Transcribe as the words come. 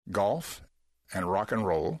golf and rock and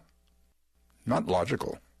roll. Not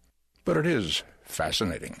logical, but it is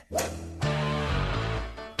fascinating.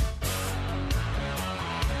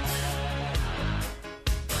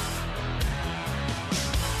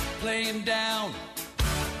 Laying down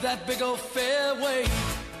that big old fairway.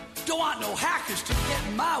 Don't want no hackers to get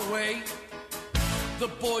in my way. The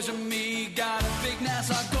boys and me got a big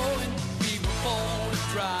NASA going. We were born to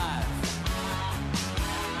drive.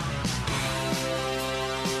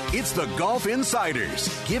 It's the Golf Insiders,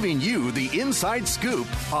 giving you the inside scoop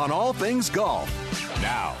on all things golf.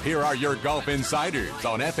 Now, here are your Golf Insiders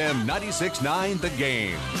on FM 96.9 The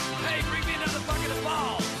Game. Hey, bring me another bucket of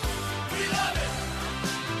balls. We love it.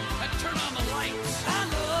 And turn on the lights. I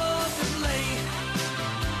love to play.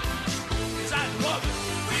 'Cause I love it.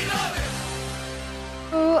 We love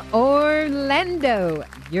it. Orlando.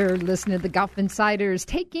 You're listening to the Golf Insiders,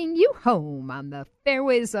 taking you home on the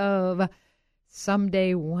fairways of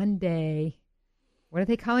someday, one day. What are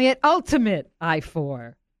they calling it? Ultimate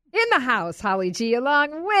I-4. In the house, Holly G,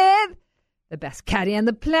 along with the best caddy on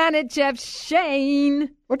the planet, Jeff Shane.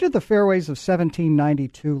 What did the fairways of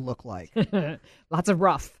 1792 look like? Lots of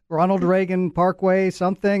rough. Ronald Reagan Parkway,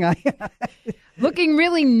 something? Looking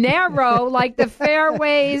really narrow, like the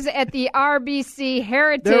fairways at the RBC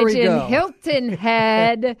Heritage in Hilton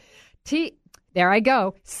Head. There I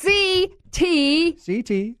go. CT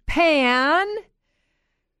Pan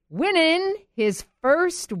winning his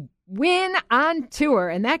first win on tour.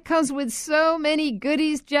 And that comes with so many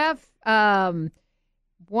goodies, Jeff. One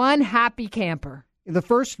happy camper. The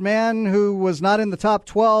first man who was not in the top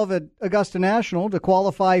 12 at Augusta National to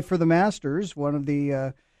qualify for the Masters. One of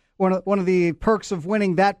the perks of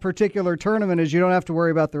winning that particular tournament is you don't have to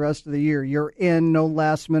worry about the rest of the year. You're in, no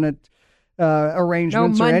last minute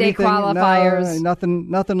arrangements no Monday or anything. Qualifiers. No,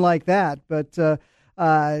 nothing like that. But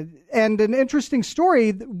and an interesting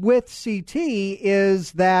story with CT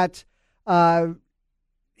is that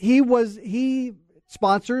he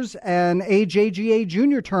sponsors an AJGA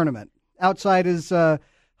junior tournament outside his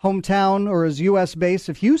hometown or his U.S. base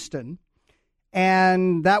of Houston,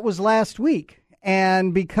 and that was last week.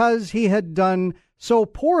 And because he had done so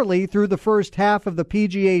poorly through the first half of the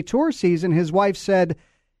PGA Tour season, his wife said,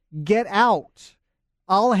 "Get out.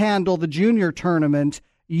 I'll handle the junior tournament.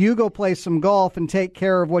 You go play some golf and take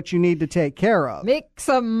care of what you need to take care of. Make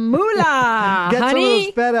some moolah, Get honey." some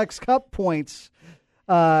of those FedEx Cup points.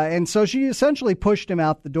 And so she essentially pushed him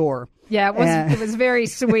out the door. Yeah, it was very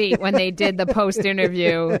sweet when they did the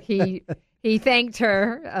post-interview. He thanked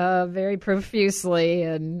her very profusely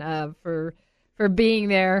and for being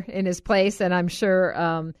there in his place. And I'm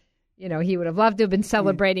sure he would have loved to have been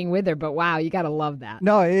celebrating with her, but wow, you got to love that.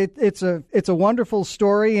 No, it's a wonderful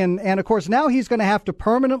story, and of course now he's going to have to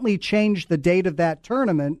permanently change the date of that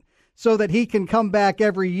tournament so that he can come back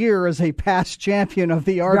every year as a past champion of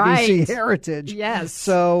the RBC Heritage. Yes.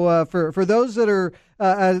 So for those that are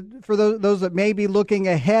for those that may be looking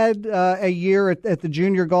ahead a year at the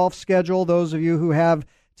junior golf schedule, those of you who have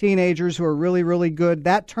teenagers who are really, really good,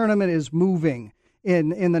 that tournament is moving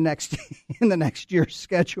in the next year's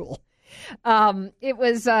schedule. It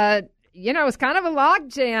was, it was kind of a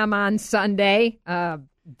logjam on Sunday.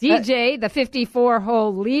 DJ, the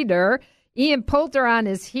 54-hole leader, Ian Poulter on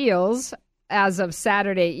his heels as of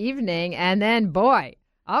Saturday evening, and then, boy,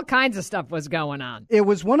 all kinds of stuff was going on. It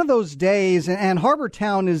was one of those days, and Harbor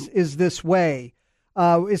Town is this way,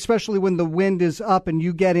 especially when the wind is up and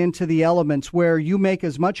you get into the elements where you make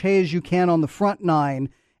as much hay as you can on the front nine,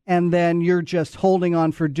 and then you're just holding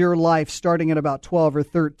on for dear life starting at about 12 or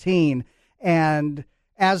 13. And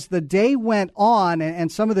as the day went on,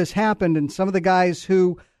 and some of this happened, and some of the guys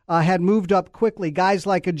who had moved up quickly, guys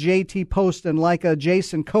like a JT Poston, like a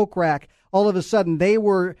Jason Kokrak, all of a sudden they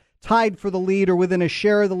were tied for the lead or within a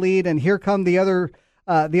share of the lead, and here come the other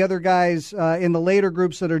guys in the later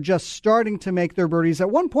groups that are just starting to make their birdies.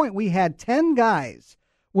 At one point, we had 10 guys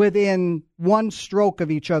within one stroke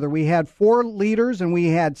of each other. We had 4 leaders, and we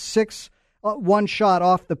had 6 one shot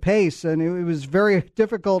off the pace, and it was very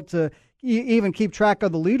difficult to even keep track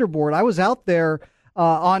of the leaderboard. I was out there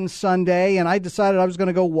on Sunday, and I decided I was going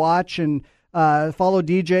to go watch and follow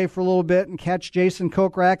DJ for a little bit and catch Jason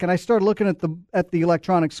Kokrak. And I started looking at the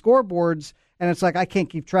electronic scoreboards, and it's like I can't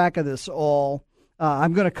keep track of this all.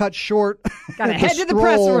 I'm going to cut short. Got to head to the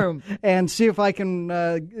press room and see if I can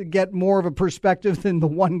get more of a perspective than the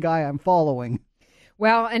one guy I'm following.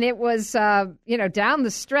 Well, and it was, down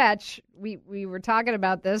the stretch. We were talking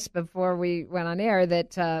about this before we went on air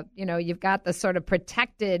that, you've got the sort of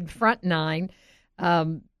protected front nine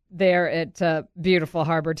there at beautiful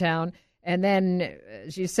Harbor Town. And then,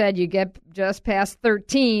 as you said, you get just past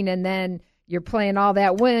 13, and then you're playing all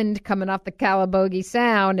that wind coming off the Calabogie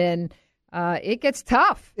Sound, and it gets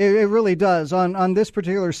tough. It really does. On this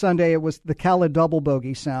particular Sunday, it was the Cala double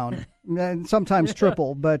bogey sound, and sometimes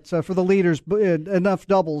triple, but for the leaders, enough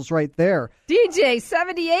doubles right there. DJ,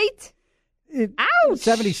 78? Ouch!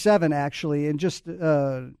 77, actually, and just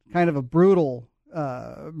kind of a brutal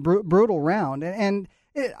round. And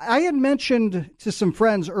I had mentioned to some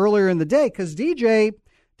friends earlier in the day, because DJ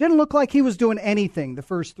didn't look like he was doing anything the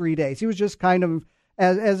first 3 days. He was just kind of,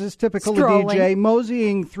 as is typical of DJ,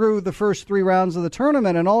 moseying through the first 3 rounds of the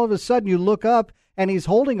tournament, and all of a sudden you look up and he's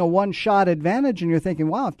holding a one-shot advantage, and you're thinking,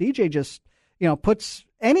 wow, if DJ just puts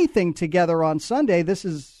anything together on Sunday, this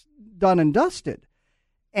is done and dusted.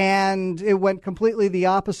 And it went completely the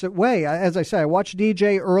opposite way. As I said, I watched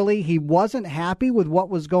DJ early. He wasn't happy with what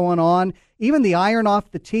was going on. Even the iron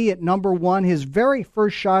off the tee at number 1, his very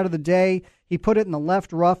first shot of the day, he put it in the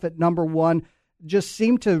left rough at number 1. Just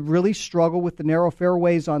seemed to really struggle with the narrow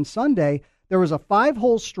fairways on Sunday. There was a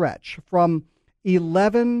 5-hole stretch from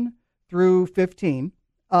 11 through 15,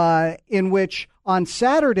 in which on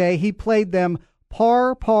Saturday he played them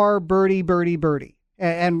par, birdie, birdie, birdie.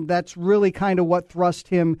 And that's really kind of what thrust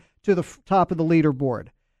him to the top of the leaderboard.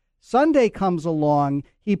 Sunday comes along,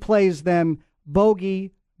 he plays them bogey,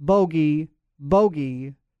 bogey,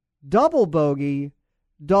 bogey, double bogey,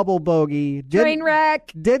 double bogey. Train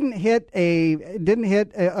wreck. Didn't hit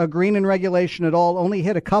a green in regulation at all. Only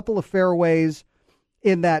hit a couple of fairways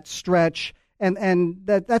in that stretch, and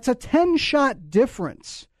that's a 10-shot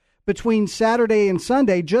difference between Saturday and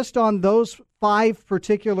Sunday just on those 5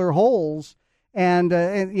 particular holes. And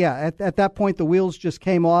at that point the wheels just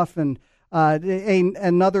came off, and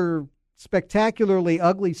another spectacularly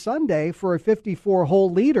ugly Sunday for a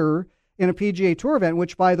 54-hole leader in a PGA Tour event,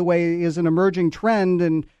 which, by the way, is an emerging trend,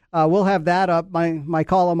 and we'll have that up, my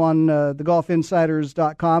column on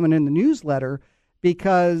thegolfinsiders.com and in the newsletter,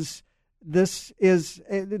 because this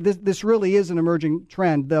really is an emerging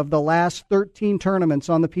trend of the last 13 tournaments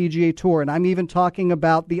on the PGA Tour, and I'm even talking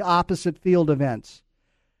about the opposite field events.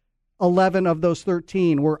 11 of those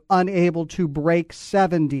 13 were unable to break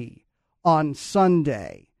 70 on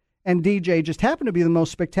Sunday. And DJ just happened to be the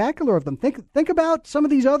most spectacular of them. Think about some of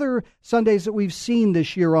these other Sundays that we've seen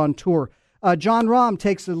this year on tour. John Rahm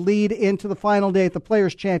takes the lead into the final day at the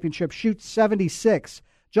Players' Championship, shoots 76.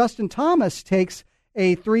 Justin Thomas takes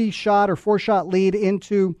a 3-shot or 4-shot lead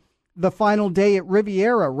into the final day at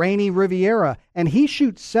Riviera, rainy Riviera, and he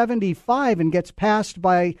shoots 75 and gets passed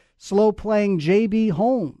by slow-playing J.B.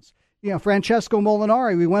 Holmes. Francesco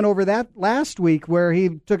Molinari, we went over that last week where he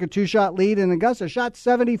took a 2-shot lead in Augusta, shot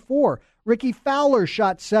 74. Ricky Fowler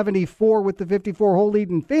shot 74 with the 54-hole lead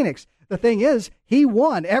in Phoenix. The thing is, he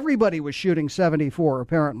won. Everybody was shooting 74,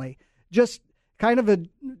 apparently. Just kind of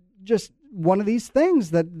just one of these things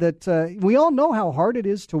that we all know how hard it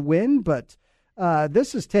is to win, but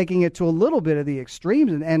this is taking it to a little bit of the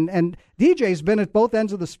extremes. And DJ's been at both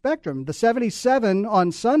ends of the spectrum. The 77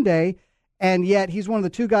 on Sunday, and yet he's one of the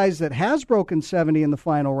 2 guys that has broken 70 in the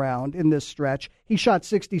final round in this stretch. He shot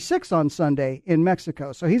 66 on Sunday in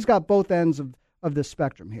Mexico. So he's got both ends of this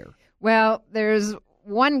spectrum here. Well, there's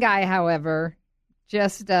one guy, however,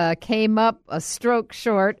 just came up a stroke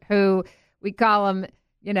short, who we call him,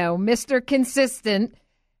 Mr. Consistent.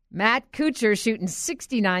 Matt Kuchar shooting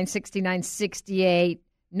 69, 69, 68.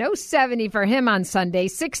 No 70 for him on Sunday,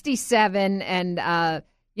 67. And,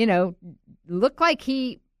 looked like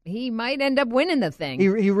he might end up winning the thing.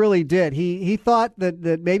 He really did. He thought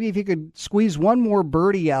that maybe if he could squeeze one more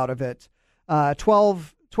birdie out of it,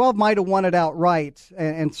 12 might have won it outright,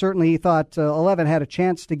 and certainly he thought 11 had a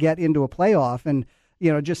chance to get into a playoff. And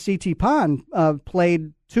just CT Pond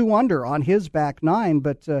played 2 under on his back 9,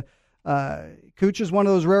 but Cooch is one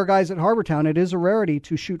of those rare guys at Harbortown. It is a rarity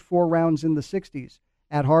to shoot 4 rounds in the 60s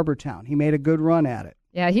at Harbortown. He made a good run at it.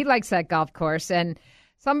 Yeah, he likes that golf course, and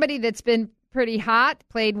somebody that's been pretty hot,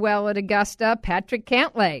 played well at Augusta, Patrick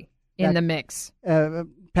Cantlay in the mix.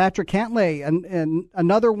 Patrick Cantlay, and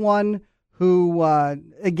another one who,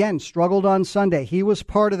 again, struggled on Sunday. He was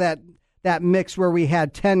part of that mix where we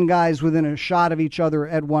had 10 guys within a shot of each other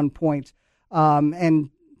at one point, and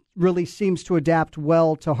really seems to adapt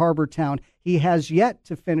well to Harbortown. He has yet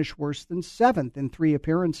to finish worse than 7th in 3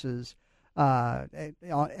 appearances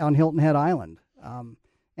on Hilton Head Island.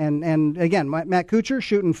 And again, Matt Kuchar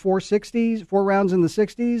shooting 4 rounds in the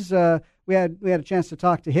 60s. We had a chance to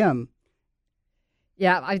talk to him.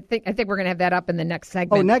 Yeah, I think we're going to have that up in the next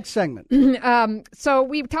segment. Oh, next segment. So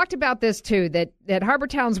we've talked about this too, that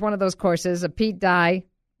Harbortown's one of those courses, a Pete Dye,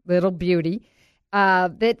 little beauty,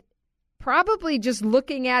 that probably just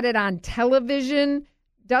looking at it on television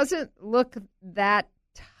doesn't look that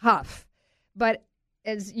tough. But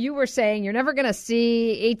as you were saying, you're never going to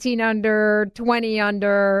see 18 under, 20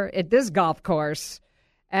 under at this golf course.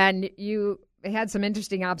 And you had some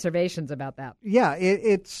interesting observations about that. Yeah,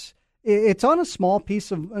 it's on a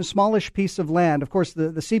smallish piece of land. Of course,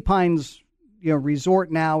 the Sea Pines,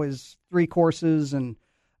 resort now is 3 courses and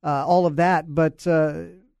all of that. But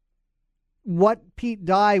what Pete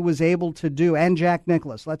Dye was able to do, and Jack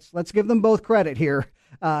Nicklaus, let's give them both credit here.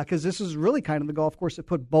 Because this is really kind of the golf course that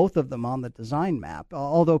put both of them on the design map.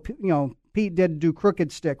 Although, Pete did do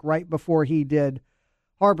Crooked Stick right before he did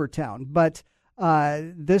Harbor Town. But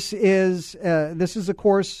this is a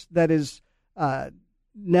course that is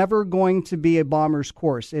never going to be a bomber's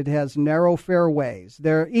course. It has narrow fairways.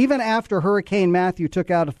 Even after Hurricane Matthew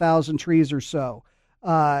took out 1,000 trees or so,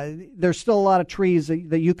 there's still a lot of trees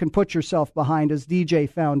that you can put yourself behind, as DJ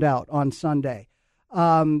found out on Sunday.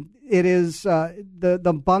 It is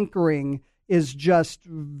the bunkering is just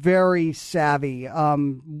very savvy,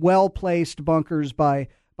 well-placed bunkers by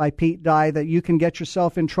Pete Dye that you can get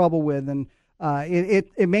yourself in trouble with. And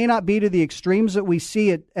it may not be to the extremes that we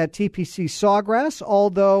see at TPC Sawgrass,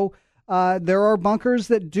 although there are bunkers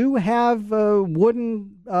that do have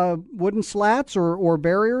wooden slats or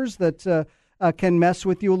barriers that can mess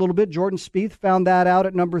with you a little bit. Jordan Spieth found that out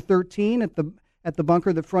at number 13 at the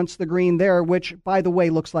bunker that fronts the green there, which, by the way,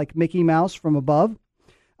 looks like Mickey Mouse from above.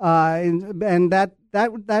 And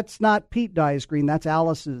that's not Pete Dye's green. That's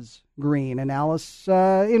Alice's green. And Alice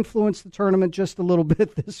influenced the tournament just a little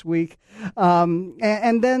bit this week.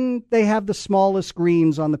 And then they have the smallest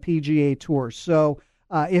greens on the PGA Tour. So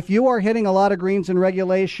if you are hitting a lot of greens in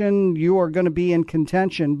regulation, you are going to be in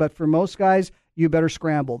contention. But for most guys, you better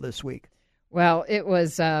scramble this week. Well, it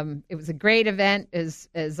was a great event as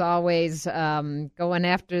always. Going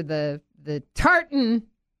after the tartan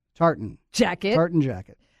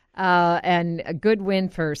jacket, and a good win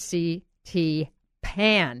for CT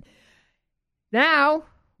Pan. Now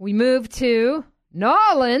we move to New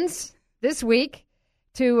Orleans this week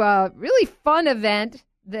to a really fun event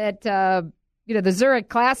that the Zurich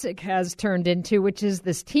Classic has turned into, which is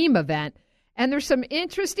this team event, and there's some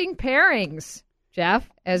interesting pairings, Jeff,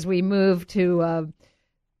 as we move to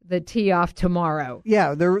the tee off tomorrow.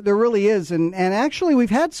 Yeah, there really is. And actually, we've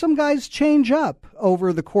had some guys change up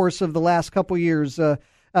over the course of the last couple of years.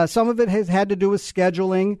 Some of it has had to do with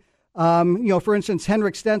scheduling. For instance,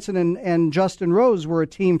 Henrik Stenson and Justin Rose were a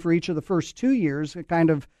team for each of the first 2 years, kind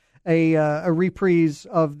of a reprise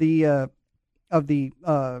of the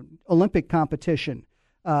Olympic competition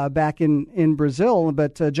back in Brazil.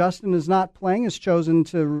 But Justin is not playing, has chosen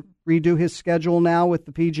to redo his schedule now with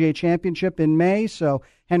the PGA Championship in May. So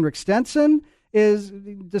Henrik Stenson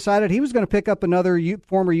decided he was going to pick up another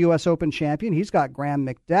former U.S. Open champion. He's got Graham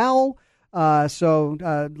McDowell.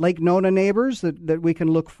 So Lake Nona neighbors that we can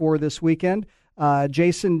look for this weekend.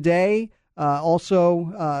 Jason Day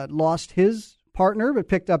also lost his partner but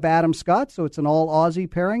picked up Adam Scott. So it's an all-Aussie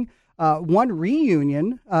pairing. One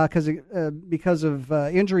reunion because of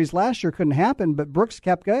injuries last year couldn't happen, but Brooks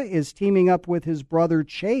Koepka is teaming up with his brother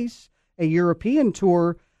Chase, a European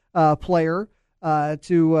Tour player,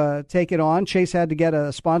 to take it on. Chase had to get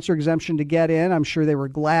a sponsor exemption to get in. I'm sure they were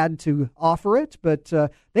glad to offer it, but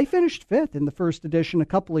they finished 5th in the first edition a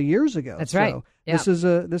couple of years ago. That's right. Yeah.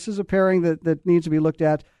 This is a pairing that needs to be looked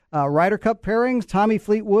at. Ryder Cup pairings, Tommy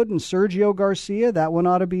Fleetwood and Sergio Garcia. That one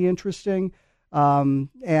ought to be interesting.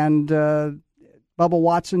 And Bubba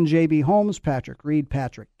Watson, J.B. Holmes, Patrick Reed,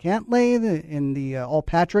 Patrick Cantlay in the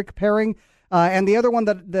all-Patrick pairing. And the other one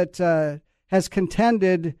that has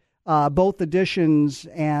contended both editions,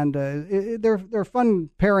 and they're fun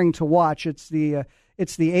pairing to watch. It's the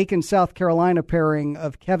Aiken, South Carolina pairing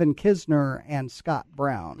of Kevin Kisner and Scott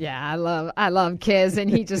Brown. Yeah, I love Kiz, and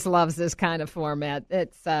he just loves this kind of format.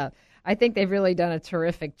 It's I think they've really done a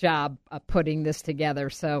terrific job of putting this together.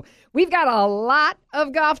 So we've got a lot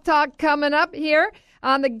of golf talk coming up here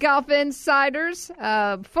on the Golf Insiders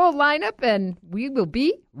full lineup, and we will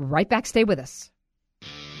be right back. Stay with us.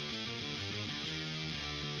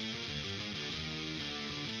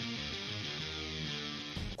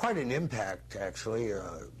 Quite an impact, actually,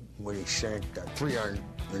 when he shanked that 3-iron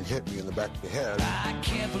and hit me in the back of the head. I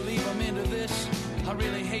can't believe I'm into this. I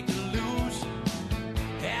really hate to lose.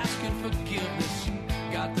 Asking forgiveness,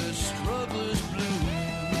 got the struggler's blues.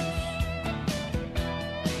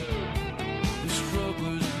 The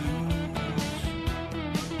struggler's blues.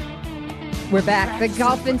 We're back. The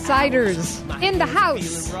Golf Insiders in the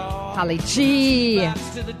house. Holly G,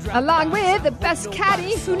 along with the best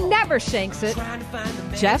caddy who never shanks it,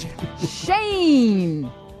 Jeff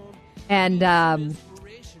Shane. And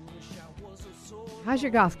How's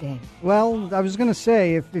your golf game? Well, I was going to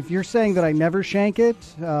say, if you're saying that I never shank it,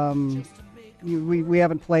 we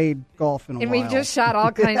haven't played golf in a while. And we've just shot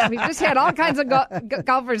all kinds. We've just had all kinds of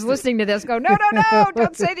golfers listening to this go, no,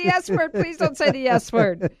 don't say the S word. Please don't say the S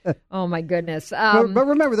word. Oh my goodness. But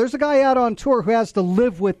remember, there's a guy out on tour who has to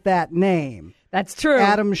live with that name. That's true.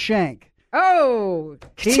 Adam Schenk. Oh,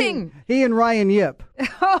 ching. He and Ryan Yip.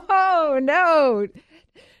 Oh no!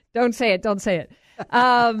 Don't say it. Don't say it.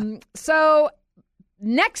 So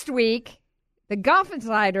next week, the Golf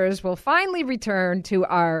Insiders will finally return to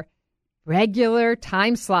our regular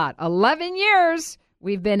time slot. 11 years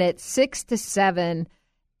we've been at 6 to 7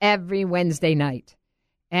 every Wednesday night.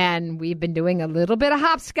 And we've been doing a little bit of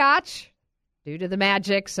hopscotch due to the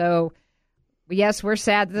Magic. So, yes, we're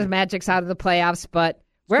sad that the Magic's out of the playoffs, but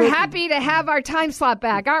we're happy to have our time slot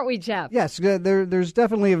back, aren't we, Jeff? Yes, there's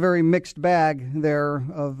definitely a very mixed bag there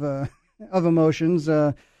of emotions.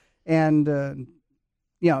 The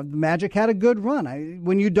Magic had a good run.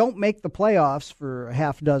 When you don't make the playoffs for a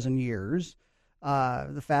half dozen years,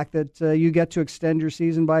 the fact that you get to extend your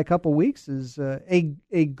season by a couple weeks is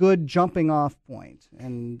a good jumping off point.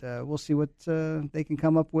 And we'll see what they can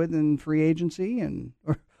come up with in free agency,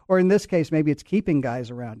 or in this case, maybe it's keeping guys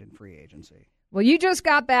around in free agency. Well, you just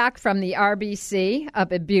got back from the RBC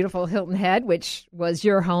up at beautiful Hilton Head, which was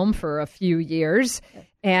your home for a few years.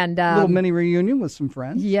 And a little mini reunion with some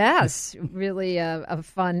friends. Yes, really a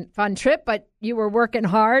fun trip. But you were working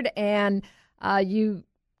hard, and you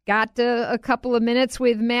got a couple of minutes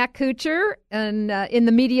with Matt Kuchar, and in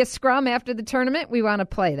the media scrum after the tournament. We want to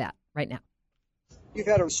play that right now. You've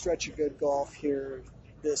had a stretch of good golf here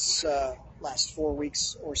this last 4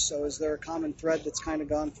 weeks or so. Is there a common thread that's kind of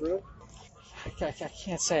gone through? I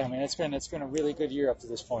can't say. I mean, it's been a really good year up to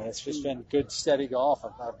this point. It's just been good, steady golf.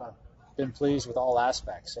 I've been pleased with all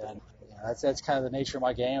aspects, and that's kind of the nature of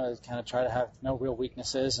my game. I kind of try to have no real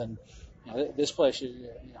weaknesses, and this place you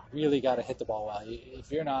really got to hit the ball well.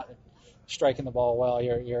 If you're not striking the ball well,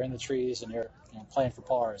 you're in the trees and you're playing for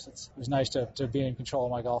pars. It was nice to be in control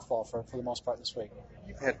of my golf ball for the most part this week.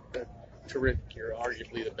 You've had a terrific year,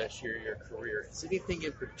 arguably the best year of your career. Has anything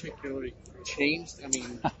in particular changed? I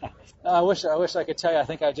mean, I wish I could tell you. I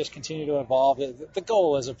think I just continue to evolve. The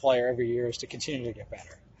goal as a player every year is to continue to get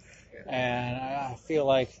better. And I feel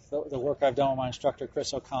like the work I've done with my instructor,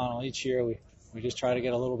 Chris O'Connell, each year we just try to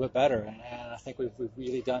get a little bit better. And I think we've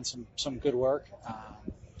really done some good work.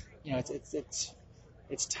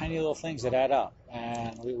 It's tiny little things that add up.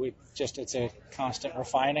 And it's a constant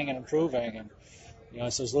refining and improving. And,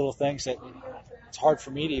 it's those little things that it's hard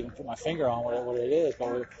for me to even put my finger on what it is.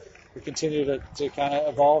 But we continue to kind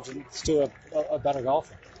of evolve and to a better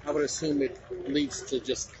golfer. I would assume it leads to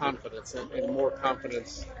just confidence, and more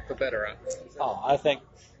confidence, the better. I think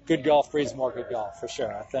good golf breeds more good golf, for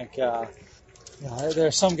sure. I think there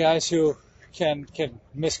are some guys who can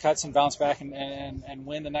miss cuts and bounce back and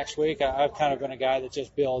win the next week. I've kind of been a guy that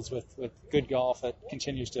just builds with good golf that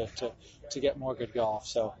continues to get more good golf.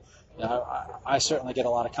 So I certainly get a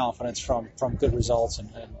lot of confidence from good results and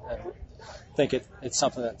think it's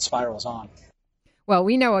something that spirals on. Well,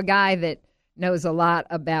 we know a guy that knows a lot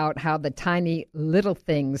about how the tiny little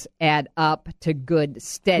things add up to good,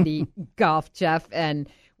 steady golf, Jeff, and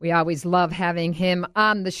we always love having him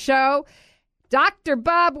on the show. Dr.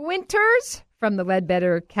 Bob Winters from the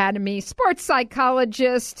Ledbetter Academy, sports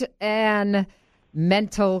psychologist and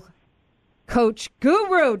mental coach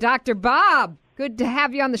guru. Dr. Bob, good to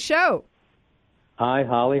have you on the show. Hi,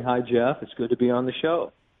 Holly. Hi, Jeff. It's good to be on the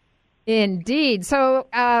show. Indeed. So,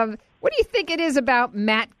 what do you think it is about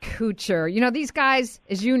Matt Kuchar? These guys,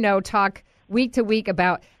 as you know, talk week to week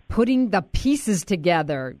about putting the pieces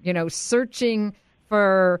together, searching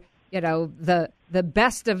for, the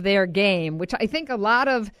best of their game, which I think a lot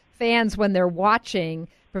of fans, when they're watching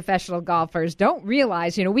professional golfers, don't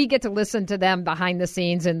realize. We get to listen to them behind the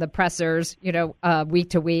scenes in the pressers, week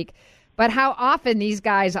to week, but how often these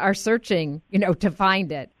guys are searching, to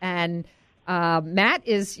find it. And Matt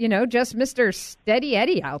is, just Mr. Steady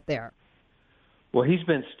Eddie out there. Well, he's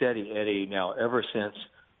been Steady Eddie now ever since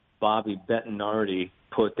Bobby Bettinardi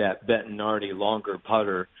put that Bettinardi longer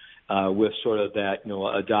putter with sort of that,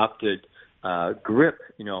 adopted grip,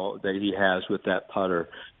 that he has with that putter.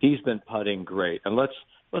 He's been putting great. And let's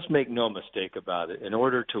make no mistake about it. In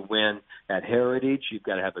order to win at Heritage, you've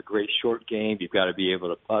got to have a great short game. You've got to be able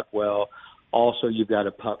to putt well. Also, you've got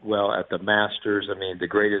to putt well at the Masters. I mean, the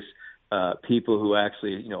greatest people who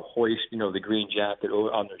actually, hoist, the green jacket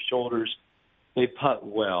on their shoulders, they putt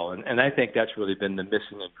well. And I think that's really been the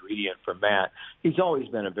missing ingredient for Matt. He's always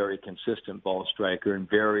been a very consistent ball striker and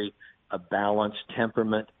very a balanced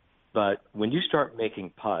temperament. But when you start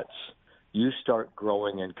making putts, you start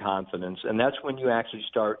growing in confidence. And that's when you actually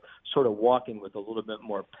start sort of walking with a little bit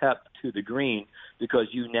more pep to the green, because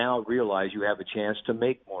you now realize you have a chance to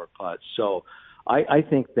make more putts. So I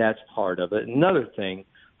think that's part of it. Another thing,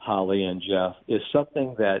 Holly and Jeff, is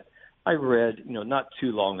something that I read, not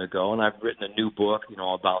too long ago, and I've written a new book,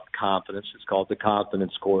 about confidence. It's called The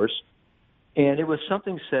Confidence Course. And it was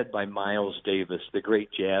something said by Miles Davis, the great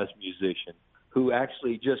jazz musician, who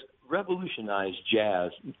actually just revolutionized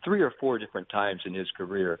jazz 3 or 4 different times in his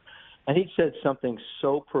career. And he said something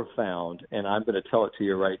so profound, and I'm going to tell it to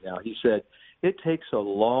you right now. He said, it takes a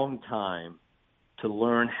long time to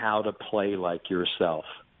learn how to play like yourself.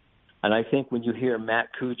 And I think when you hear Matt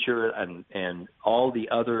Kuchar and all the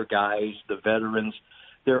other guys, the veterans,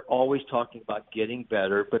 they're always talking about getting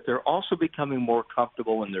better, but they're also becoming more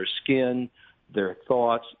comfortable in their skin, their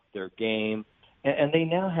thoughts, their game, and they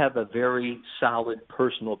now have a very solid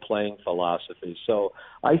personal playing philosophy. So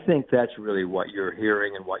I think that's really what you're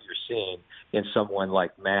hearing and what you're seeing in someone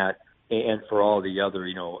like Matt and for all the other,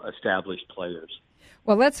 established players.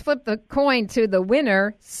 Well, let's flip the coin to the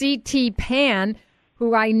winner, C.T. Pan,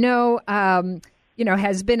 who I know,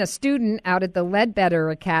 has been a student out at the Ledbetter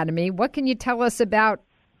Academy. What can you tell us about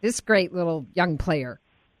this great little young player?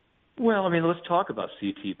 Well, let's talk about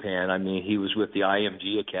C.T. Pan. He was with the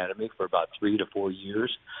IMG Academy for about 3 to 4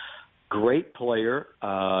 years. Great player,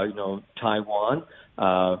 Taiwan,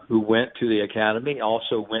 who went to the academy,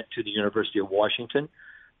 also went to the University of Washington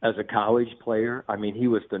as a college player. He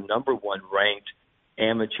was the number 1 ranked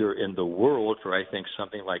amateur in the world for, I think,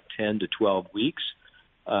 something like 10 to 12 weeks.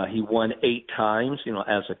 He won 8 times,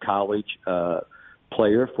 as a college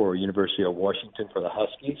player for University of Washington for the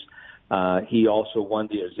Huskies. He also won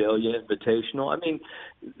the Azalea Invitational.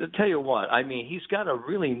 To tell you what, he's got a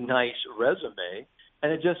really nice resume,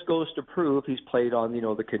 and it just goes to prove he's played on,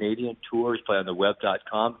 the Canadian Tour. He's played on the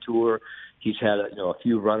Web.com Tour. He's had, a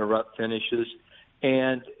few runner-up finishes.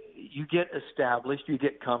 And you get established, you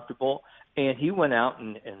get comfortable, and he went out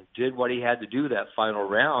and did what he had to do that final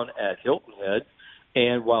round at Hilton Head.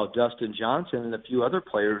 And while Dustin Johnson and a few other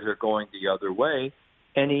players are going the other way,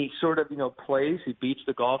 and he sort of, plays, he beats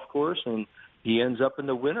the golf course, and he ends up in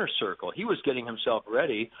the winner's circle. He was getting himself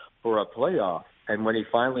ready for a playoff. And when he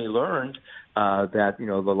finally learned that,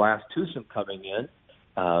 the last twosome coming in,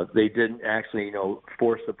 they didn't actually,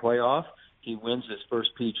 force the playoff, he wins his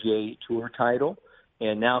first PGA Tour title,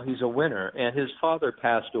 and now he's a winner. And his father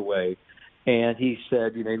passed away. And he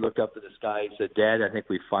said, he looked up to the sky and said, Dad, I think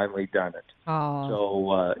we've finally done it. Oh,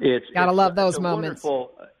 so it's love those it's a moments.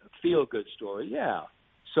 Wonderful feel-good story, yeah.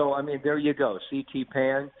 So, there you go. C.T.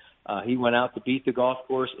 Pan, he went out to beat the golf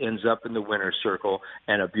course, ends up in the winner's circle,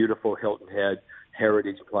 and a beautiful Hilton Head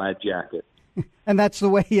Heritage plaid jacket. And that's the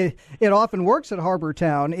way it often works at Harbor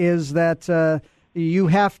Town, is that you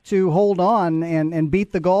have to hold on and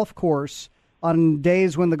beat the golf course on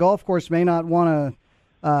days when the golf course may not want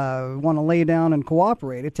to lay down and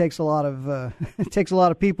cooperate. It takes a lot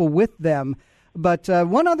of people with them. But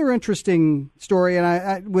one other interesting story,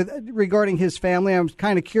 and regarding his family, I'm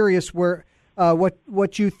kind of curious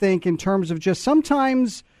what you think in terms of just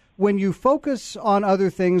sometimes when you focus on other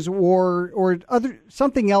things or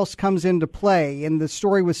something else comes into play. And the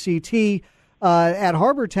story with CT at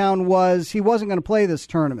Harbor Town was he wasn't going to play this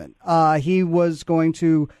tournament. He was going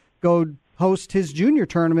to go host his junior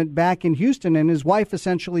tournament back in Houston, and his wife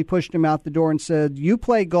essentially pushed him out the door and said, "You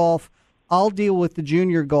play golf, I'll deal with the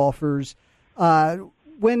junior golfers."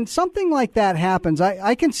 When something like that happens,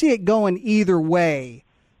 I can see it going either way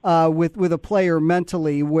with a player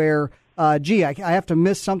mentally, where I have to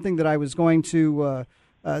miss something that I was going to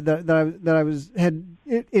had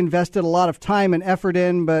invested a lot of time and effort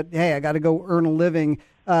in, but hey, I got to go earn a living.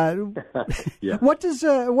 Yeah. What does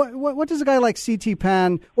a guy like C.T.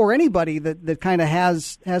 Pan or anybody that kind of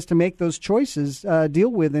has to make those choices deal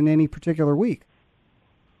with in any particular week?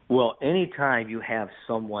 Well, anytime you have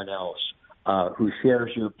someone else who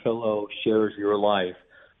shares your pillow, shares your life,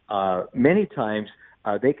 many times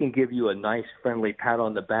they can give you a nice, friendly pat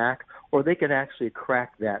on the back, or they can actually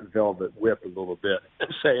crack that velvet whip a little bit and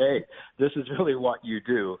say, hey, this is really what you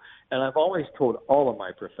do. And I've always told all of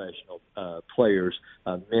my professional players,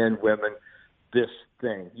 men, women, this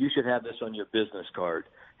thing. You should have this on your business card.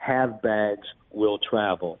 Have bags, will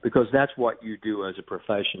travel, because that's what you do as a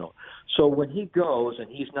professional. So when he goes and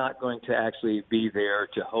he's not going to actually be there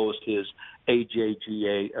to host his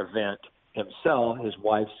AJGA event himself, his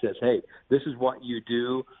wife says, hey, this is what you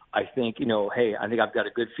do. I think, hey, I think I've got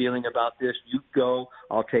a good feeling about this. You go,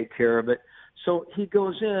 I'll take care of it. So he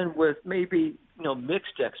goes in with maybe,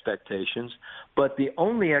 mixed expectations, but the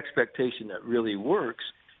only expectation that really works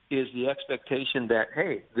is the expectation that,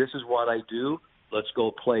 hey, this is what I do. Let's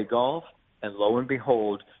go play golf. And lo and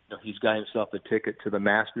behold, he's got himself a ticket to the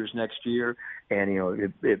Masters next year,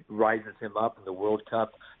 and it rises him up in the World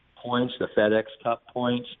Cup points, the FedEx Cup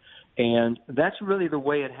points, and that's really the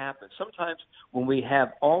way it happens. Sometimes when we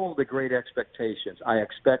have all the great expectations, I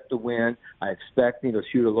expect to win, I expect to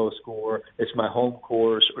shoot a low score, it's my home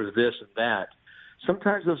course, or this and that.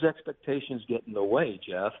 Sometimes those expectations get in the way,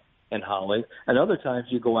 Jeff and Holly, and other times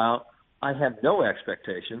you go out, I have no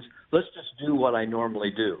expectations. Let's just do what I normally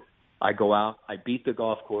do. I go out, I beat the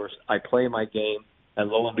golf course, I play my game, and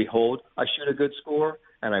lo and behold, I shoot a good score,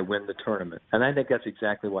 and I win the tournament. And I think that's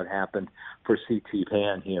exactly what happened for C.T.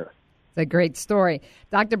 Pan here. It's a great story.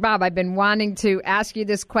 Dr. Bob, I've been wanting to ask you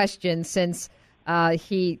this question since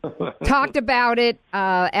he talked about it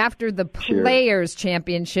after the Players'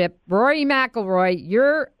 Championship. Rory McIlroy,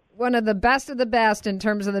 you're one of the best in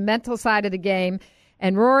terms of the mental side of the game.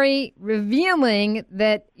 And Rory revealing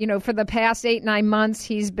that, for the past 8-9 months,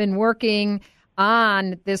 he's been working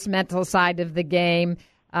on this mental side of the game.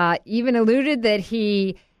 Even alluded that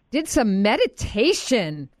he did some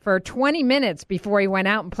meditation for 20 minutes before he went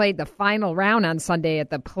out and played the final round on Sunday at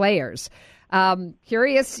the Players.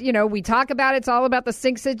 Curious, we talk about it's all about the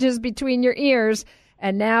 6 inches between your ears.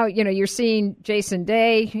 And now, you're seeing Jason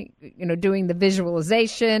Day, doing the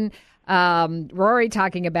visualization. Rory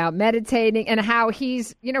talking about meditating and how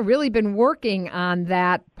he's, really been working on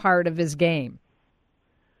that part of his game.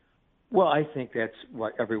 Well, I think that's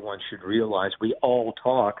what everyone should realize. We all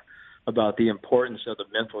talk about the importance of the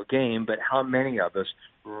mental game, but how many of us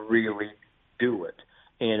really do it?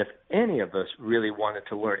 And if any of us really wanted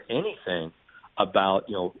to learn anything about,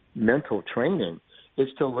 mental training, is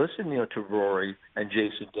to listen, to Rory and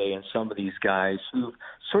Jason Day and some of these guys who've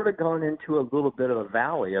sort of gone into a little bit of a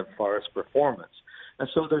valley as far as performance. And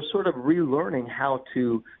so they're sort of relearning how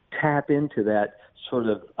to tap into that sort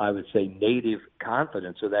of, I would say, native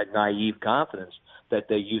confidence or that naive confidence that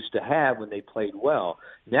they used to have when they played well.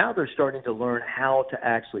 Now they're starting to learn how to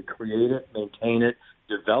actually create it, maintain it,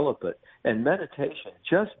 develop it. And meditation,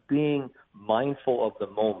 just being mindful of the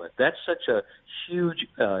moment, that's such a huge,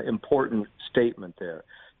 important statement there,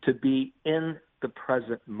 to be in the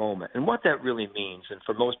present moment. And what that really means, and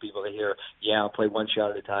for most people to hear, I'll play one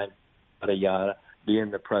shot at a time, yada, yada, be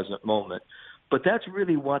in the present moment. But that's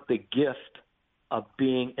really what the gift of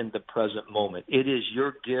being in the present moment. It is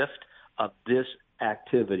your gift of this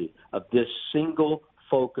activity, of this single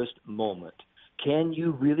focused moment. Can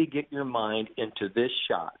you really get your mind into this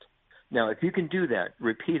shot? Now, if you can do that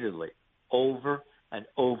repeatedly, over and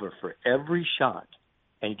over for every shot,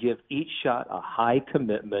 and give each shot a high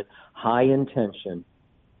commitment, high intention,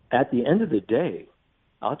 at the end of the day,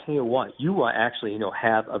 I'll tell you what, you will actually,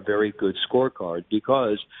 have a very good scorecard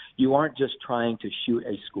because you aren't just trying to shoot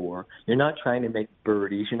a score. You're not trying to make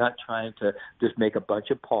birdies. You're not trying to just make a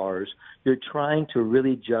bunch of pars. You're trying to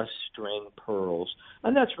really just string pearls.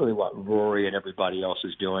 And that's really what Rory and everybody else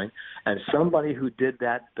is doing. And somebody who did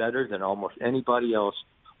that better than almost anybody else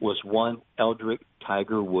was one Eldrick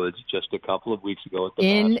Tiger Woods just a couple of weeks ago at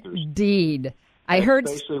the Masters. Indeed. I heard,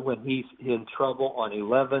 especially when he's in trouble on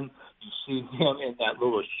 11, you see him in that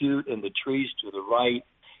little chute in the trees to the right.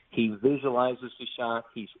 He visualizes the shot.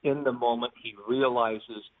 He's in the moment. He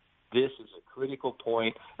realizes this is a critical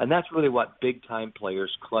point, and that's really what big-time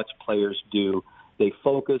players, clutch players do. They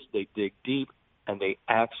focus, they dig deep, and they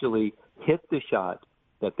actually hit the shot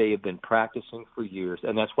that they have been practicing for years,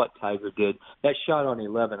 and that's what Tiger did. That shot on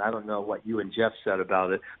 11, I don't know what you and Jeff said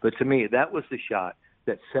about it, but to me, that was the shot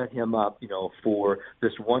that set him up, for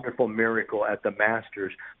this wonderful miracle at the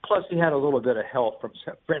Masters. Plus, he had a little bit of help from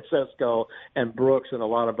Francesco and Brooks and a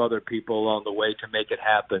lot of other people along the way to make it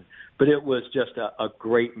happen. But it was just a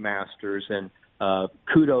great Masters, and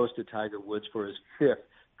kudos to Tiger Woods for his 5th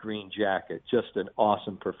green jacket. Just an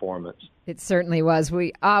awesome performance. It certainly was.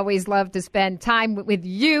 We always love to spend time with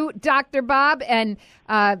you, Dr. Bob, and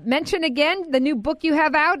mention again the new book you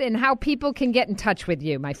have out and how people can get in touch with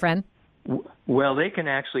you, my friend. Well, they can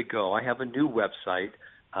actually go. I have a new website,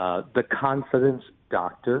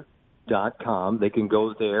 theconfidencedoctor.com. They can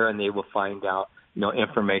go there and they will find out,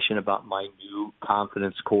 information about my new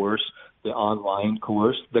confidence course, the online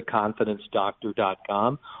course,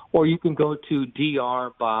 theconfidencedoctor.com. Or you can go to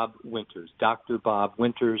Dr. Bob Winters,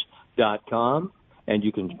 drbobwinters.com, and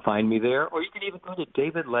you can find me there. Or you can even go to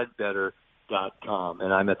davidledbetter.com,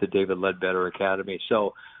 and I'm at the David Ledbetter Academy.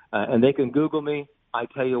 So, and they can Google me. I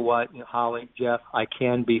tell you what, Holly, Jeff, I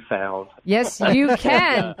can be found. Yes, you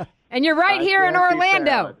can. And you're right here in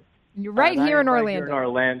Orlando. You're right And here I in am Orlando. Right here in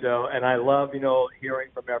Orlando, and I love, hearing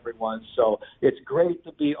from everyone. So it's great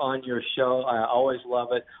to be on your show. I always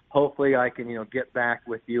love it. Hopefully I can, get back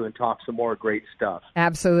with you and talk some more great stuff.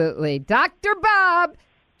 Absolutely. Dr. Bob.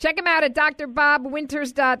 Check him out at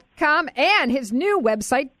drbobwinters.com and his new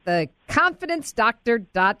website,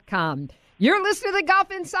 theconfidencedoctor.com. You're listening to the Golf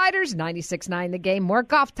Insiders, 96.9 The Game. More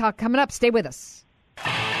golf talk coming up. Stay with us.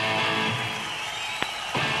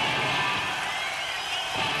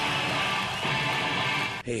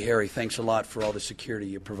 Hey, Harry, thanks a lot for all the security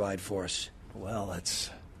you provide for us. Well, it's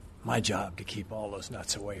my job to keep all those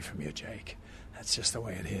nuts away from you, Jake. That's just the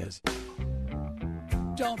way it is.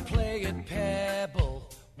 Don't play at Pebble,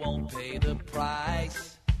 won't pay the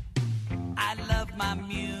price. I love my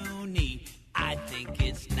Muni, I think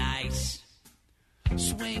it's nice.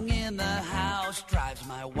 Swing in the house drives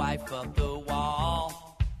my wife up the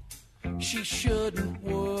wall. She shouldn't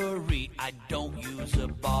worry, I don't use a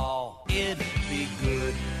ball. It'd be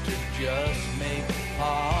good to just make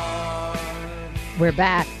par. We're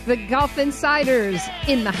back. The Golf Insiders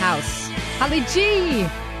in the house. Holly G,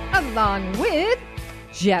 along with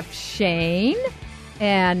Jeff Shane.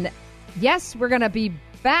 And yes, we're going to be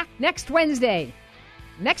back next Wednesday.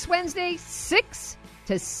 Next Wednesday, 6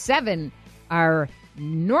 to 7. Our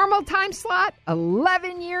normal time slot,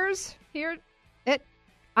 11 years here at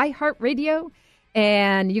iHeartRadio.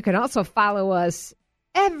 And you can also follow us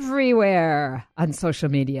everywhere on social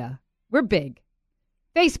media. We're big.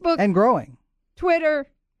 Facebook. And growing. Twitter,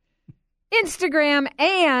 Instagram,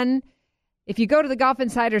 and if you go to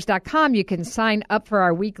thegolfinsiders.com, you can sign up for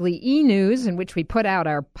our weekly e-news in which we put out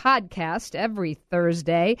our podcast every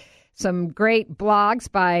Thursday. Some great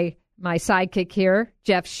blogs by my sidekick here,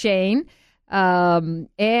 Jeff Shane,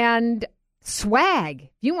 and swag. If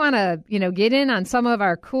you want to, get in on some of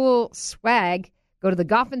our cool swag, go to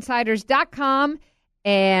thegolfinsiders.com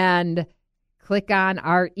and click on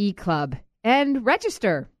our e-club and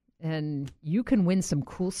register. And you can win some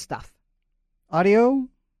cool stuff. Audio,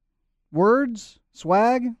 words,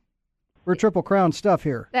 swag. We're Triple Crown stuff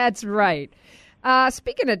here. That's right.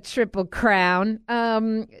 Speaking of Triple Crown,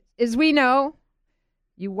 as we know,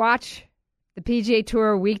 you watch the PGA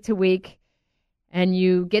Tour week to week, and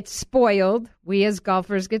you get spoiled. We as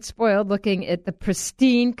golfers get spoiled looking at the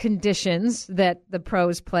pristine conditions that the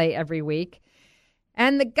pros play every week.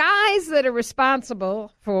 And the guys that are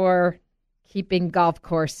responsible for keeping golf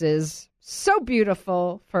courses so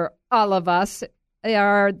beautiful for all of us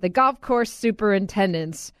are the golf course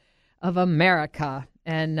superintendents of America.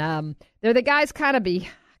 And they're the guys kind of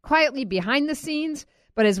quietly behind the scenes.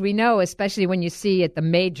 But as we know, especially when you see at the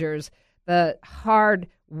majors, the hard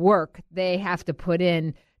work they have to put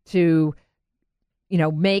in to,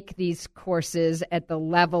 make these courses at the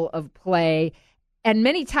level of play. And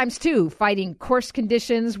many times, too, fighting course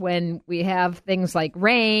conditions when we have things like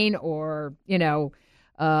rain or,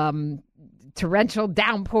 torrential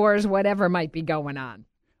downpours, whatever might be going on.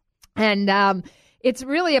 And it's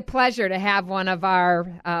really a pleasure to have one of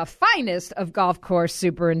our finest of golf course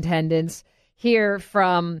superintendents here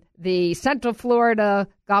from the Central Florida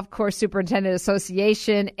Golf Course Superintendent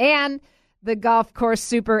Association and the golf course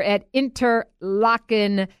super at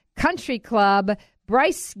Interlochen Country Club.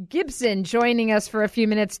 Bryce Gibson joining us for a few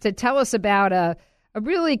minutes to tell us about a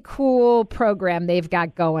really cool program they've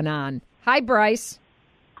got going on. Hi, Bryce.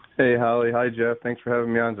 Hey, Holly. Hi, Jeff. Thanks for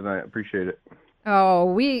having me on tonight. Appreciate it. Oh,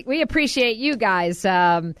 we appreciate you guys.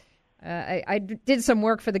 I did some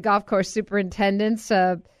work for the golf course superintendents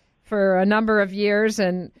for a number of years,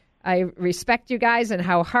 and I respect you guys and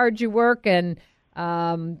how hard you work. And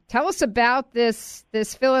tell us about this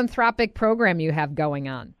philanthropic program you have going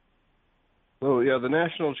on. So, the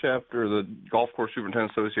national chapter of the Golf Course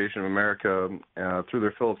Superintendent Association of America, through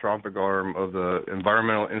their philanthropic arm of the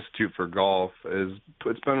Environmental Institute for Golf,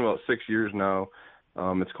 it's been about 6 years now.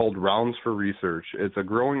 It's called Rounds for Research. It's a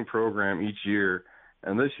growing program each year,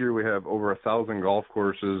 and this year we have over 1,000 golf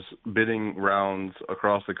courses bidding rounds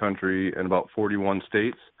across the country in about 41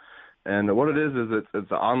 states. And what it is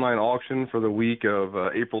it's an online auction for the week of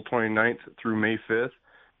April 29th through May 5th.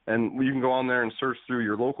 And you can go on there and search through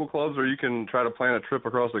your local clubs, or you can try to plan a trip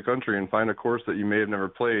across the country and find a course that you may have never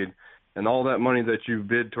played. And all that money that you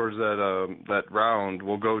bid towards that round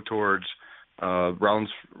will go towards rounds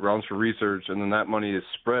for research, and then that money is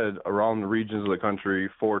spread around the regions of the country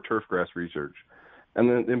for turfgrass research. And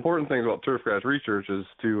the important thing about turfgrass research is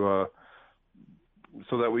to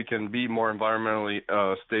so that we can be more environmentally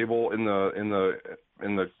stable in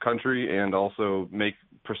the country, and also make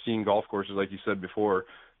pristine golf courses, like you said before,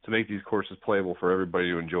 to make these courses playable for everybody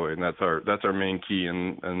to enjoy. And that's our main key,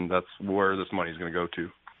 and that's where this money is going to go to.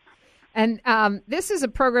 And this is a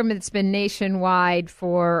program that's been nationwide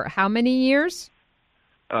for how many years?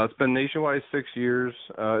 It's been nationwide 6 years.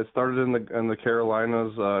 It started in the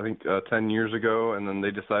Carolinas, I think, 10 years ago, and then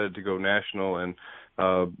they decided to go national. And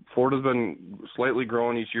Florida's been slightly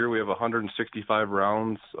growing each year. We have 165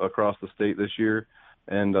 rounds across the state this year,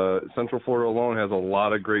 and Central Florida alone has a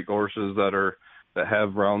lot of great courses that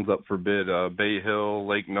have rounds up for bid. Bay Hill,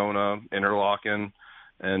 Lake Nona, Interlachen,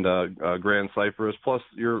 and Grand Cypress, plus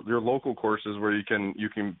your local courses where you can.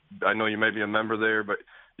 I know you might be a member there, but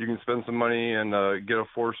you can spend some money and get a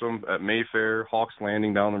foursome at Mayfair, Hawks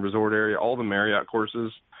Landing down in the resort area, all the Marriott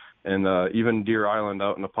courses, and even Deer Island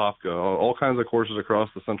out in Apopka. All kinds of courses across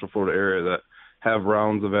the Central Florida area that have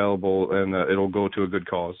rounds available, and it'll go to a good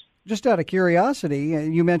cause. Just out of curiosity,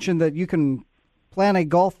 you mentioned that you can plan a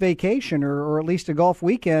golf vacation or at least a golf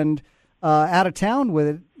weekend out of town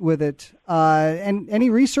with it. And any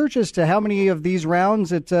research as to how many of these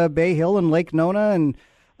rounds at Bay Hill and Lake Nona and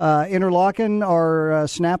Interlachen are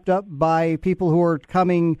snapped up by people who are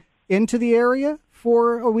coming into the area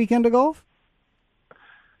for a weekend of golf?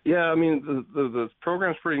 Yeah, I mean, the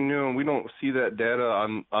program's pretty new, and we don't see that data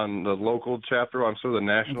on the local chapter. I'm sure the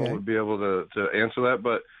national would be able to answer that.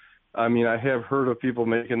 But, I mean, I have heard of people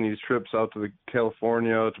making these trips out to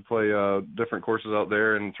California to play different courses out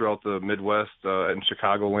there and throughout the Midwest and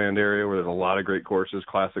Chicagoland area where there's a lot of great courses,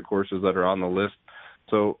 classic courses that are on the list.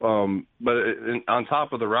 So, but on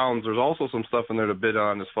top of the rounds, there's also some stuff in there to bid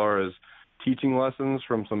on as far as teaching lessons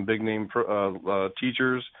from some big-name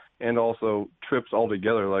teachers, and also trips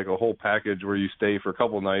altogether, like a whole package where you stay for a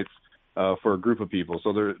couple nights for a group of people.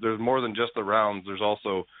 So there's more than just the rounds. There's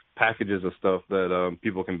also packages of stuff that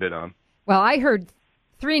people can bid on. Well, I heard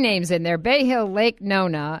 3 names in there, Bay Hill, Lake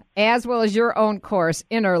Nona, as well as your own course,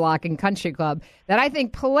 Interlachen Country Club, that I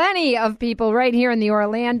think plenty of people right here in the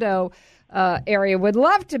Orlando area would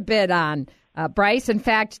love to bid on. Bryce, in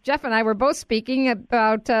fact, Jeff and I were both speaking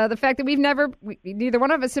about the fact that neither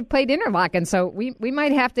one of us have played Interlachen, so we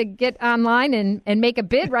might have to get online and make a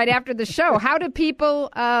bid right after the show. How do people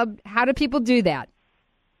do that?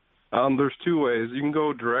 There's 2 ways. You can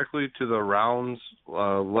go directly to the rounds,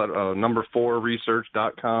 number 4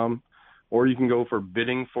 research.com, or you can go for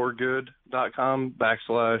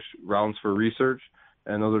biddingforgood.com/rounds for research.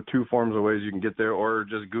 And those are 2 forms of ways you can get there, or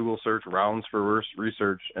just Google search rounds for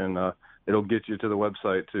research, and it'll get you to the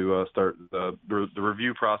website to start the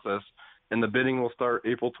review process. And the bidding will start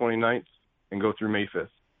April 29th and go through May 5th.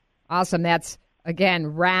 Awesome. That's, again,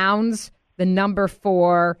 rounds, the number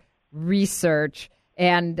 4 research.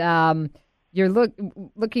 And you're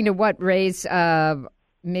looking to raise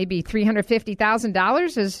maybe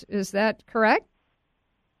 $350,000? Is that correct?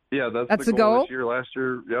 Yeah, that's the goal this year. Last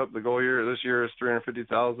year, the goal this year is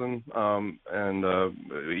 $350,000, and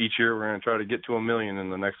each year we're going to try to get to $1 million in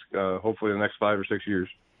the next, hopefully, the next 5 or 6 years.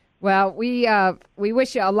 Well, we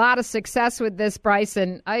wish you a lot of success with this, Bryce,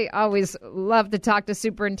 and I always love to talk to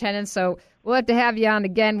superintendents, so we'll have to have you on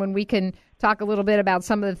again when we can talk a little bit about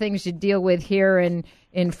some of the things you deal with here in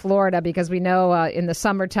Florida, because we know in the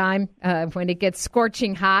summertime when it gets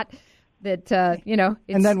scorching hot, that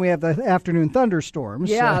and then we have the afternoon thunderstorms.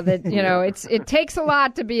 Yeah, that it takes a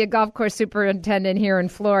lot to be a golf course superintendent here in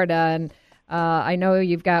Florida, and I know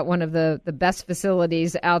you've got one of the best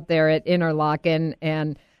facilities out there at Interlachen,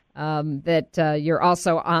 and that you're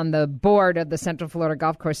also on the board of the Central Florida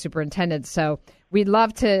Golf Course Superintendents. So we'd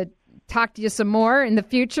love to talk to you some more in the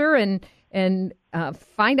future and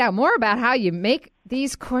find out more about how you make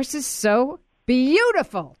these courses so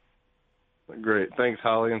beautiful. Great. Thanks,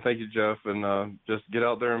 Holly, and thank you, Jeff. And just get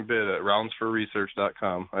out there and bid at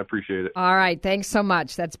roundsforresearch.com. I appreciate it. All right. Thanks so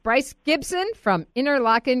much. That's Bryce Gibson from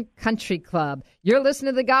Interlachen Country Club. You're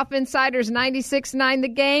listening to the Golf Insiders 96.9 The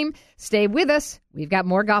Game. Stay with us. We've got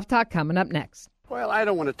more golf talk coming up next. Well, I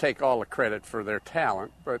don't want to take all the credit for their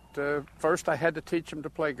talent, but first I had to teach them to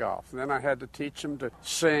play golf. Then I had to teach them to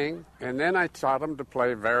sing, and then I taught them to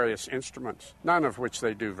play various instruments, none of which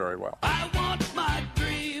they do very well. I want my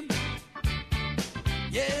dream.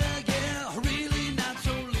 Yeah, really not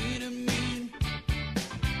so lean and mean.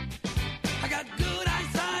 I got good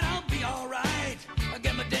eyesight, I'll be alright. I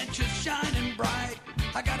get my dentures shining bright.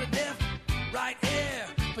 I got a deaf right ear,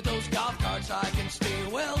 but those golf carts I can steer.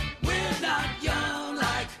 Well, we're not young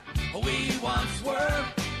like we once were.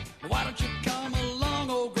 Why don't you come along,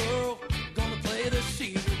 old girl? Gonna play the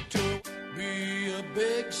cedar tour. Be a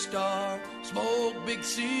big star, smoke big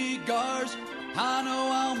cigars. I know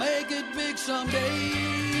I'll make it big someday.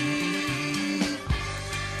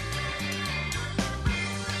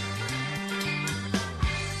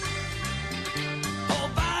 Oh,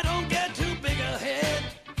 if I don't get too big a head,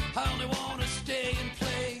 I only want to stay and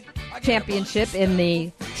play. I championship in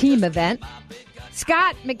the team event.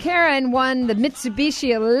 Scott McCarron won the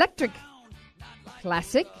Mitsubishi Electric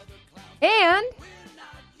Classic. And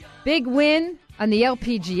big win on the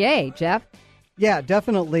LPGA, Jeff. Yeah,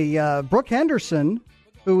 definitely. Brooke Henderson,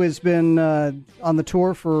 who has been on the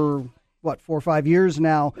tour for, 4 or 5 years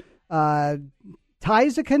now,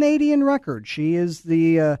 ties a Canadian record. She is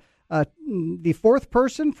the fourth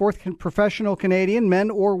professional Canadian,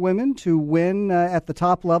 men or women, to win at the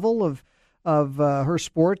top level of her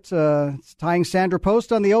sport, tying Sandra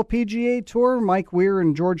Post on the LPGA Tour, Mike Weir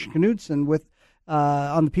and George Knudsen with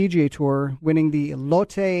on the PGA Tour, winning the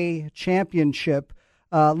Lotte Championship.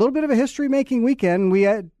 A little bit of a history-making weekend. We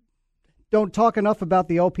don't talk enough about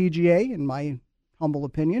the LPGA, in my humble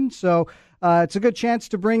opinion. So it's a good chance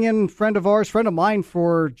to bring in friend of mine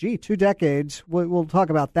for, 2 decades. We'll talk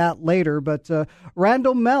about that later. But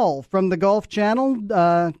Randall Mell from the Golf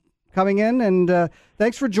Channel coming in, and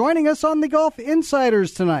thanks for joining us on the Golf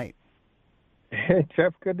Insiders tonight. Hey,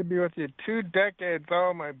 Jeff, good to be with you. 2 decades.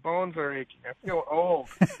 Oh, my bones are aching. I feel old.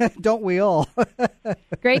 Don't we all?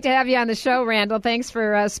 Great to have you on the show, Randall. Thanks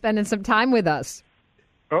for spending some time with us.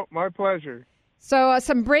 Oh, my pleasure. So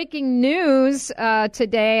some breaking news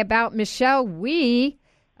today about Michelle Wie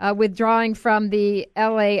withdrawing from the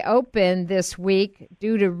L.A. Open this week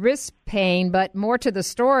due to wrist pain, but more to the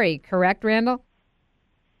story, correct, Randall?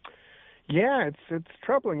 Yeah, it's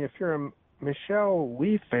troubling. If you're a Michelle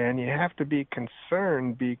Wie fan, you have to be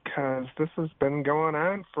concerned because this has been going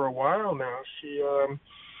on for a while now. She,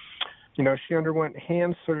 she underwent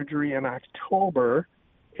hand surgery in October,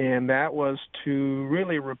 and that was to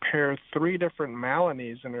really repair 3 different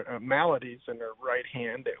maladies in her right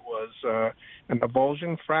hand. It was an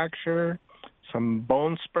avulsion fracture, some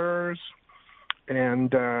bone spurs,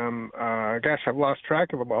 and I've lost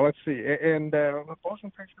track of them all. Let's see. And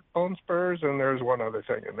avulsion fracture, bone spurs, and there's one other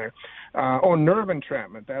thing in there. Nerve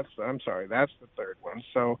entrapment. That's the third one.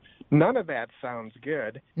 So none of that sounds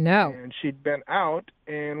good. No. And she'd been out,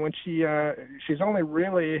 and when she's only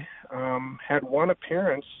really had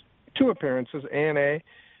 2 appearances, ANA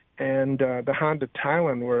and the Honda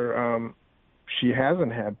Thailand, where she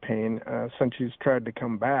hasn't had pain since she's tried to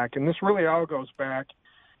come back. And this really all goes back.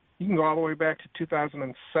 You can go all the way back to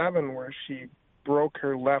 2007, where she broke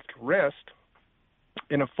her left wrist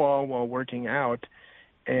in a fall while working out.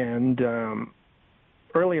 And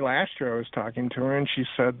early last year I was talking to her, and she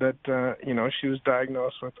said that, she was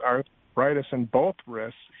diagnosed with arthritis in both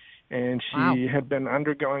wrists. And she had been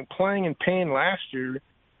playing in pain last year,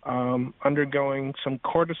 undergoing some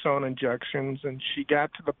cortisone injections. And she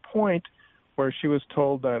got to the point where she was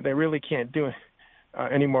told they really can't do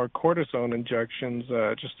any more cortisone injections,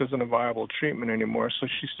 just isn't a viable treatment anymore. So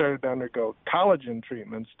she started to undergo collagen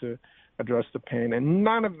treatments to address the pain, and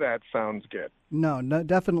none of that sounds good. No,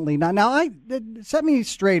 definitely not. Now, set me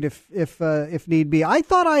straight if need be. I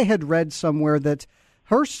thought I had read somewhere that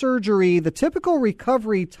her surgery, the typical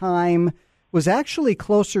recovery time was actually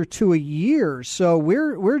closer to a year. So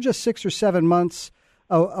we're just 6 or 7 months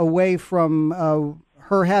away from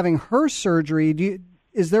her having her surgery.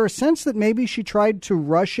 Is there a sense that maybe she tried to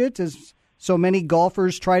rush it, as so many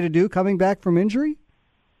golfers try to do coming back from injury?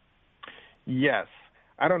 Yes.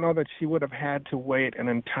 I don't know that she would have had to wait an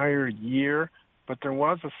entire year, but there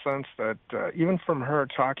was a sense that even from her,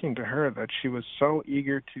 talking to her, that she was so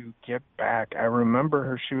eager to get back. I remember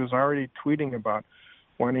her, she was already tweeting about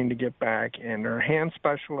wanting to get back, and her hand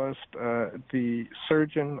specialist, the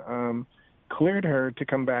surgeon, cleared her to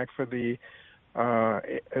come back for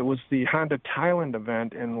it was the Honda Thailand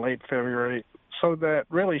event in late February, so that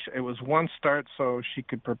really it was one start so she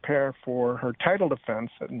could prepare for her title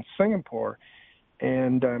defense in Singapore.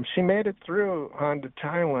 And she made it through Honda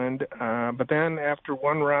Thailand, but then after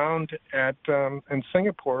one round in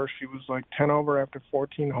Singapore, she was like 10 over after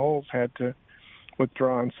 14 holes, had to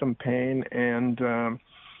withdraw in some pain. And,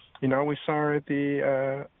 we saw her at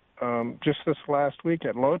the just this last week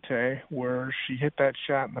at Lotte, where she hit that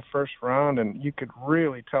shot in the first round, and you could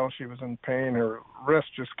really tell she was in pain. Her wrist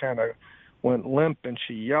just kind of went limp, and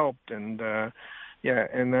she yelped. And,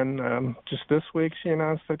 and then just this week she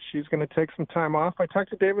announced that she's going to take some time off. I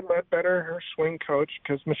talked to David Ledbetter, her swing coach,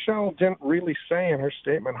 because Michelle didn't really say in her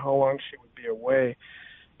statement how long she would be away.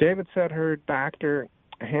 David said her doctor,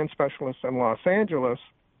 a hand specialist in Los Angeles,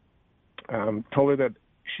 told her that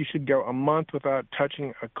she should go a month without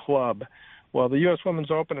touching a club. Well, the U.S.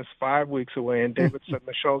 Women's Open is 5 weeks away, and David said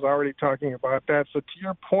Michelle's already talking about that. So to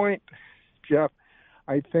your point, Jeff,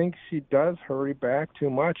 I think she does hurry back too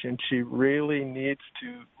much, and she really needs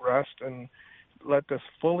to rest and let this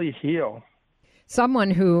fully heal. Someone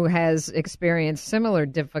who has experienced similar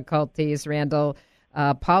difficulties, Randall,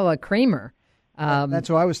 Paula Creamer. That's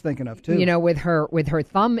who I was thinking of, too. You know, with her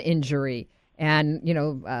thumb injury. And,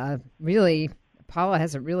 really, Paula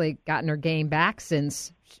hasn't really gotten her game back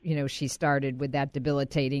since, she started with that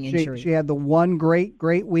debilitating injury. She had the one great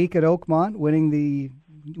week at Oakmont, winning the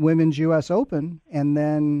Women's U.S. Open, and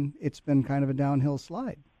then it's been kind of a downhill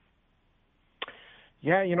slide.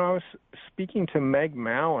 Yeah, I was speaking to Meg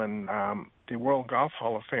Mallon, the World Golf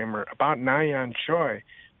Hall of Famer, about Nyan Choi,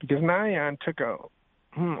 because Nyan took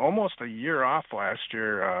almost a year off last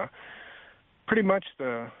year, pretty much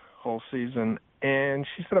the whole season. And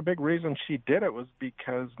she said a big reason she did it was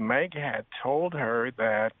because Meg had told her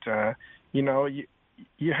that,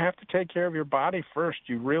 you have to take care of your body first.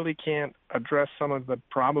 You really can't address some of the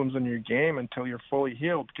problems in your game until you're fully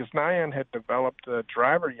healed, because Nyan had developed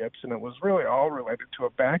driver yips, and it was really all related to a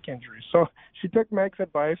back injury. So she took Meg's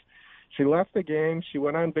advice. She left the game. She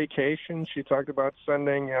went on vacation. She talked about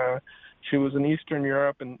sending she was in Eastern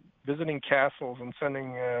Europe and visiting castles and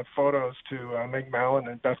sending photos to Meg Mallon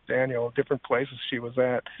and Beth Daniel, different places she was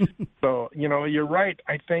at. So, you're right.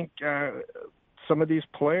 I think some of these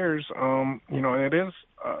players, it is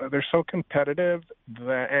they're so competitive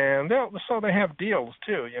and they have deals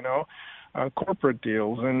too, corporate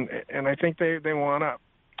deals, and I think they want to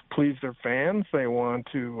please their fans. They want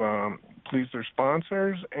to please their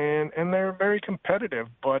sponsors, and they're very competitive.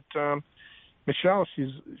 But Michelle,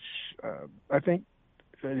 I think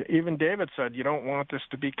even David said you don't want this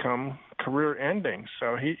to become career-ending.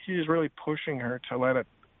 So he's really pushing her to let it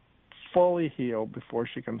fully heal before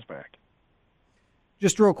she comes back.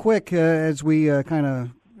 Just real quick, as we kind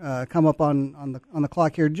of come up on the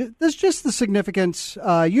clock here, there's just the significance.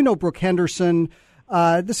 Brooke Henderson,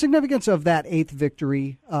 the significance of that 8th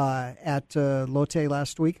victory at Lotte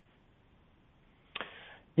last week.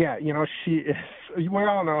 Yeah, she is. We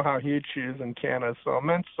all know how huge she is in Canada, so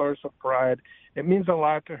immense source of pride. It means a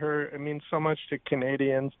lot to her. It means so much to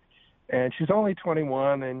Canadians. And she's only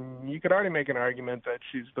 21, and you could already make an argument that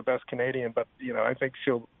she's the best Canadian, but, I think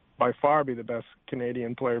she'll by far be the best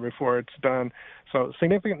Canadian player before it's done. So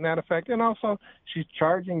significant in that effect. And also, she's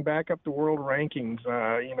charging back up the world rankings.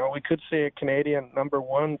 We could see a Canadian number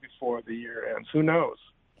 1 before the year ends. Who knows?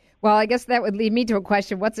 Well, I guess that would lead me to a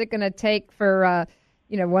question. What's it going to take for,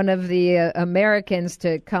 one of the Americans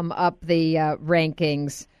to come up the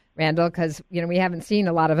rankings, Randall? Because, we haven't seen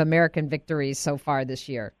a lot of American victories so far this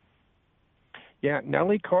year. Yeah,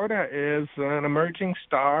 Nelly Korda is an emerging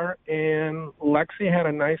star, and Lexi had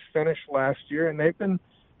a nice finish last year, and they've been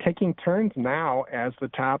taking turns now as the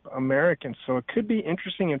top Americans. So it could be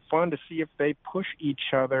interesting and fun to see if they push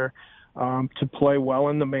each other to play well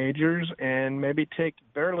in the majors and maybe take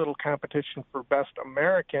their little competition for best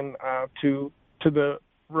American to the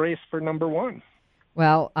race for number 1.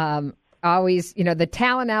 Well, always, the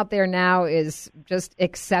talent out there now is just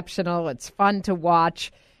exceptional. It's fun to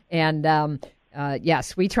watch. And,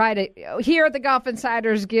 yes, we try to, here at the Golf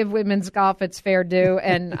Insiders, give women's golf its fair due.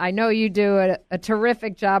 And I know you do a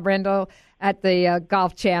terrific job, Randall, at the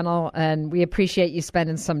Golf Channel. And we appreciate you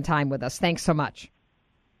spending some time with us. Thanks so much.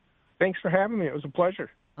 Thanks for having me. It was a pleasure.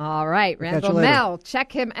 All right, Randall Mell.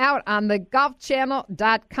 Check him out on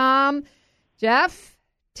thegolfchannel.com. Jeff,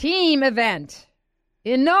 team event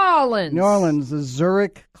in New Orleans. New Orleans, the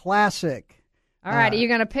Zurich Classic. All right, are you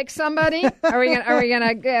going to pick somebody? Are we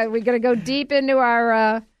going to go deep into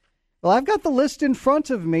our? Well, I've got the list in front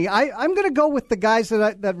of me. I'm going to go with the guys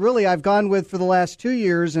that really I've gone with for the last 2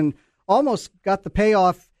 years and almost got the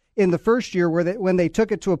payoff in the first year when they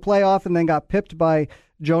took it to a playoff and then got pipped by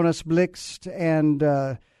Jonas Blixt and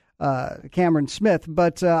Cameron Smith.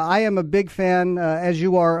 But I am a big fan, as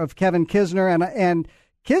you are, of Kevin Kisner, and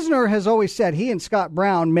Kisner has always said he and Scott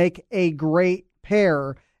Brown make a great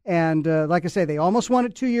pair. And like I say, they almost won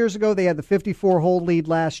it 2 years ago. They had the 54-hole lead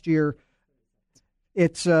last year.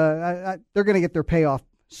 It's they're going to get their payoff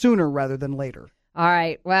sooner rather than later. All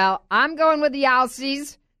right. Well, I'm going with the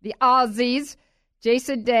Aussies,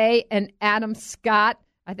 Jason Day and Adam Scott.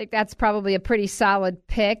 I think that's probably a pretty solid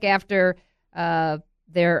pick after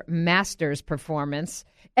their Masters performance.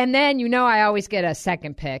 And then, I always get a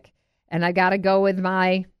second pick. And I got to go with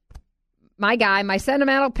my guy, my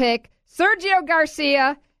sentimental pick, Sergio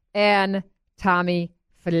Garcia and Tommy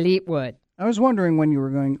Fleetwood. I was wondering when you were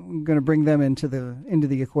going to bring them into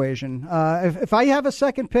the equation. If I have a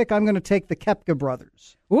second pick, I'm going to take the Koepka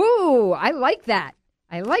brothers. Ooh, I like that.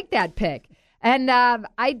 I like that pick. And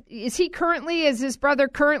is his brother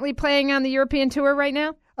currently playing on the European Tour right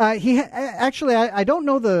now? I don't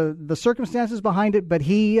know the circumstances behind it, but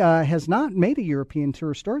he has not made a European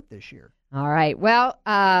Tour start this year. All right. Well,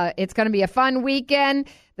 it's going to be a fun weekend.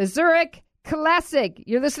 The Zurich Classic.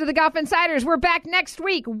 You're listening to the Golf Insiders. We're back next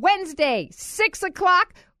week, Wednesday, 6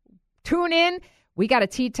 o'clock. Tune in. We got a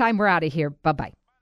tea time. We're out of here. Bye-bye.